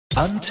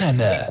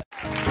Antenne.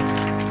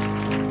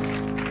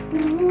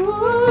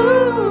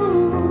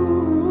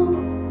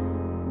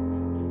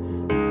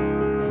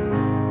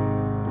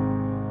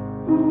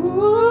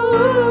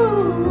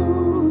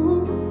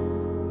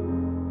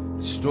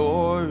 The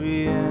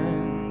story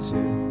ends here.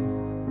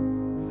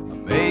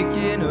 I'm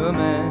making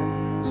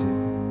amends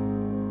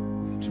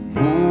here. To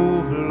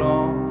move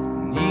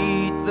along,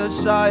 need the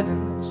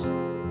silence.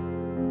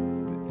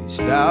 But they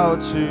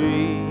start to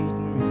read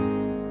me.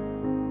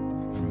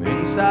 From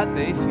inside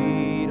they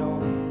feed on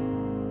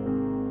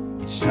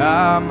me. Each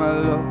time I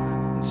look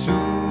into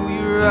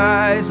your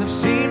eyes, I've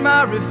seen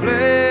my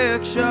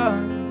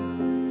reflection.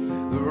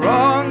 The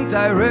wrong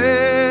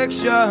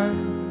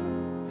direction.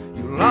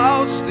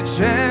 Lost the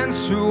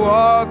chance to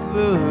walk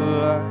the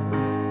line.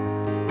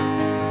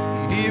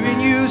 I'm hearing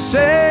you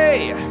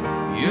say,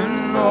 you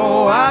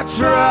know I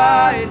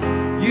tried.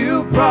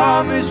 You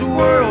promised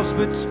worlds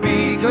but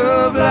speak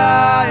of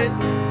lies.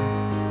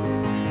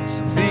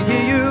 So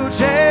thinking you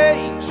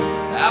change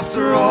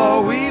after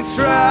all we've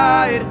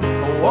tried.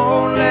 I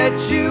won't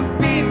let you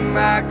be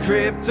my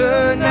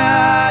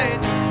kryptonite.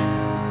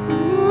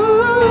 Ooh,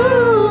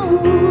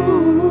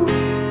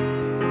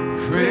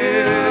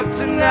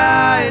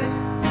 kryptonite.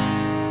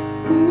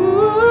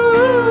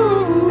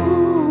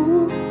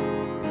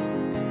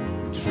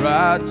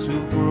 Tried to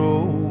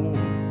grow,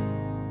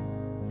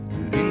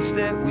 but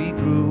instead we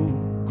grew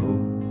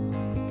cold.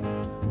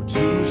 We're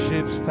two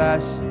ships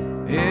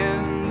passing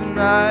in the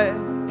night.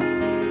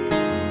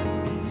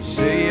 You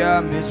say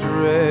I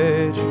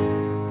misread you.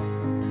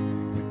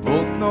 We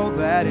both know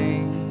that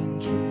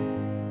ain't true.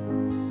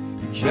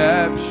 You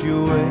kept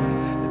you away,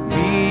 let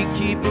me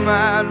keep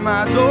mine.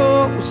 My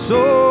door was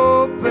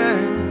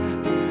open.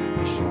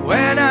 You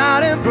went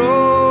out and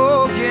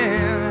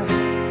broken.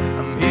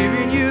 I'm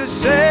hearing you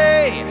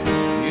say,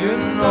 you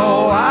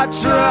know I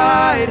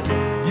tried.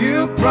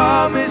 You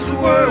promised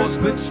worlds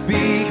but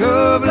speak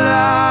of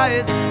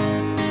lies.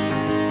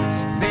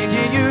 So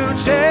thinking you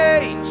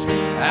change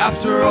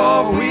after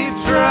all we've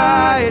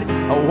tried.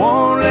 I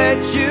won't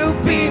let you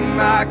be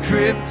my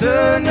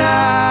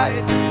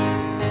kryptonite.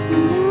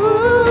 Ooh,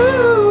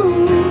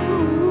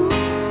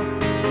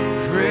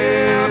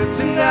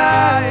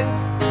 kryptonite.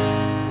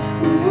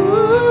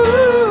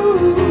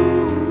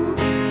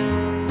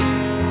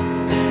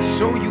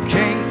 So you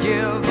can't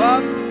give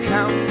up,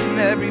 counting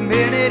every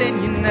minute,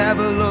 and you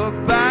never look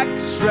back,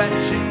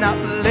 stretching out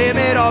the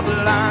limit of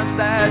the lines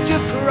that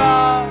you've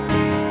crossed.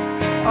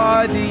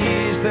 Are the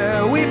years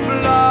that we've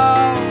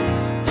lost?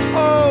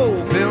 Oh,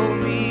 build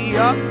me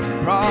up,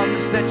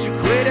 promise that you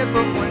quit it,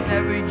 but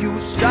whenever you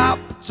stop,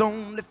 it's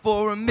only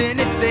for a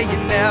minute. Say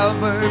you've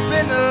never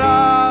been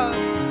loved,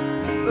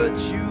 but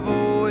you've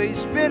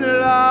always been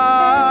loved.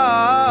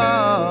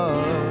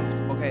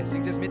 Okay,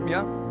 singt es mit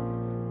mir.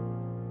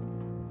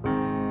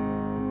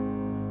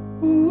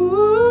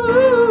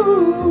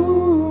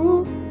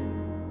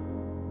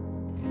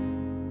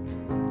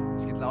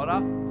 Es geht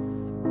lauter.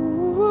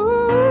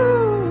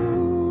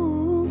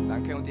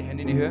 Danke und die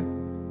Hände in die Höhe.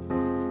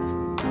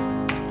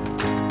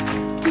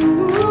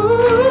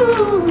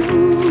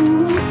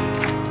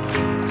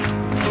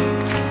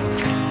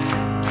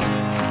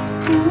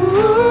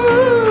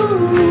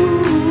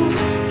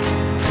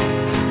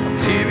 I'm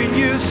hearing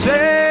you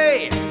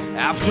say,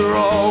 after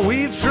all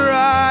we've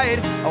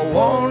tried, I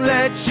won't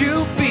let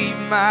you be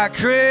my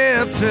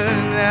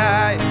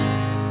kryptonite.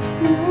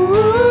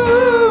 Ooh,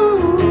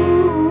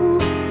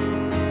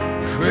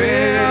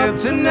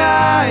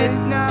 kryptonite.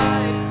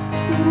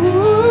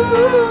 Ooh,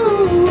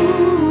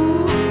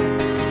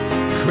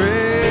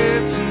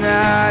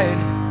 kryptonite.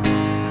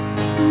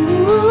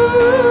 Ooh,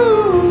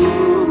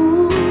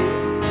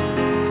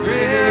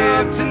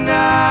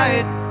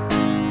 kryptonite.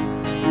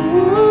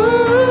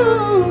 Ooh,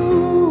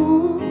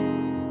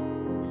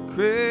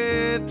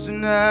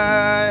 kryptonite.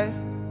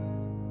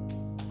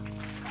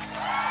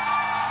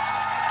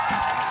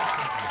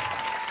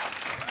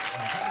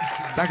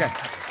 Danke.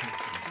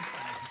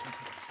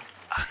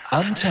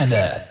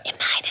 Antenne.